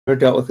Never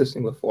dealt with this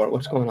thing before.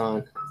 What's going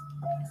on?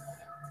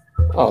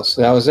 Oh,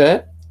 so that was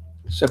it?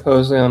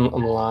 Supposedly I'm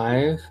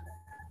live.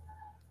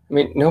 I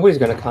mean, nobody's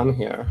gonna come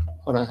here.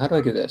 Hold on, how do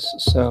I do this?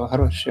 So how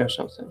do I share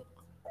something?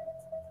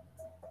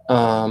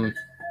 Can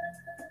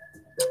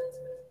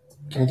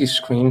I do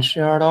screen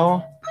share at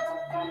all?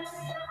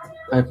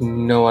 I have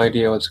no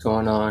idea what's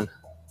going on.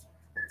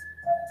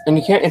 And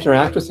you can't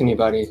interact with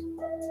anybody.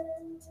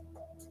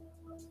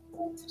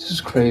 This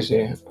is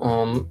crazy.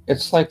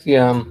 It's like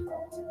the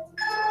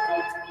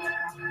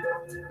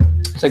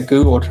it's like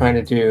Google trying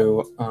to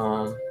do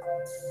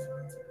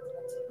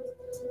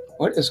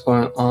what is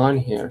going on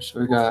here?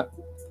 So we got,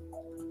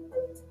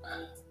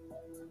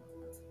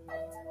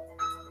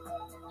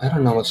 I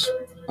don't know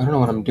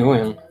what I'm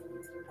doing.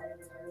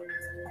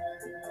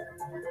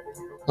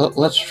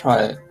 Let's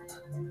try it.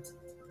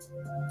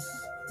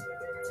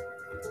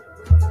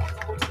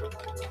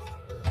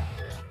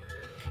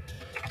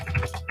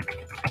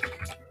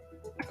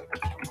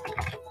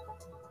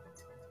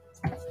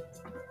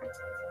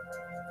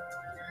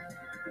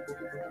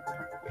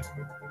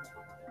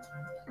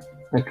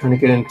 Like trying to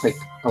get into like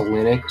a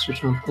Linux or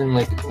something.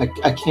 Like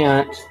I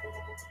can't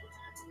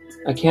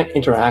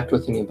interact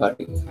with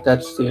anybody.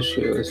 That's the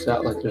issue. Is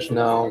that like there's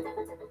no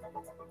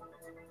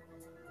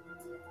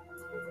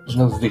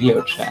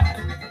video chat.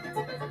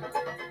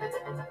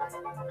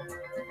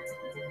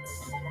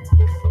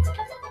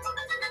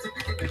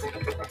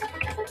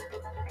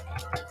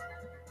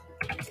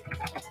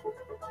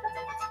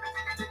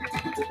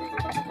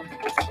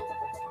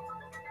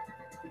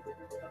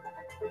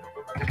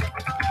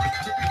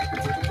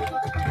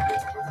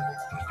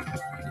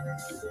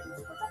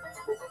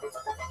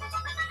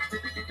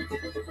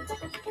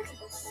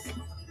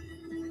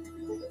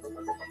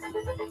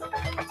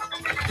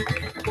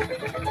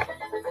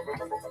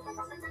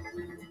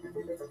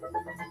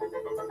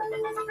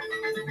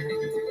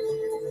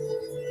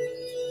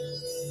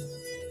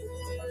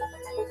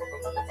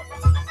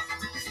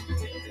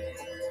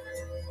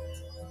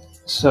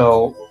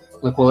 So,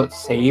 like, will it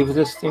save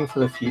this thing for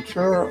the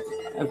future?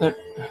 I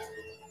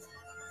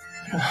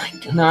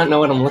do not know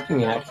what I'm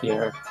looking at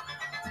here.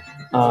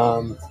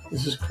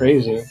 This is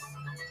crazy.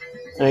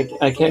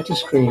 I can't do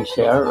screen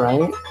share,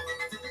 right?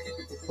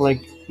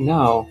 Like,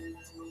 no.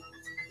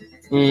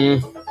 Yeah,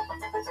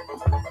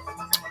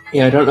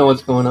 I don't know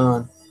what's going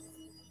on.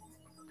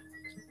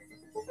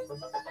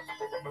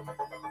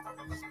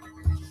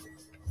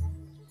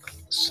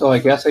 So I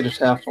guess I just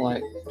have to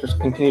like just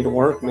continue to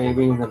work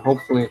maybe, and then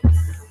hopefully,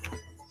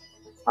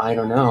 I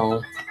don't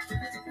know.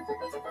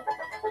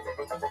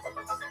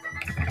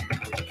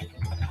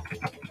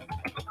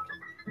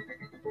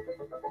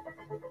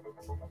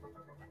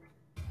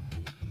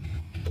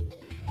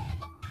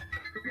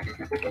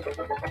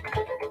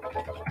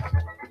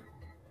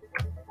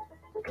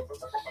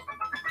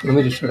 Let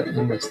me just try to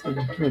end this thing.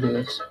 Let me do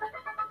this.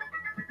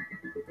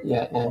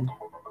 Yeah, end.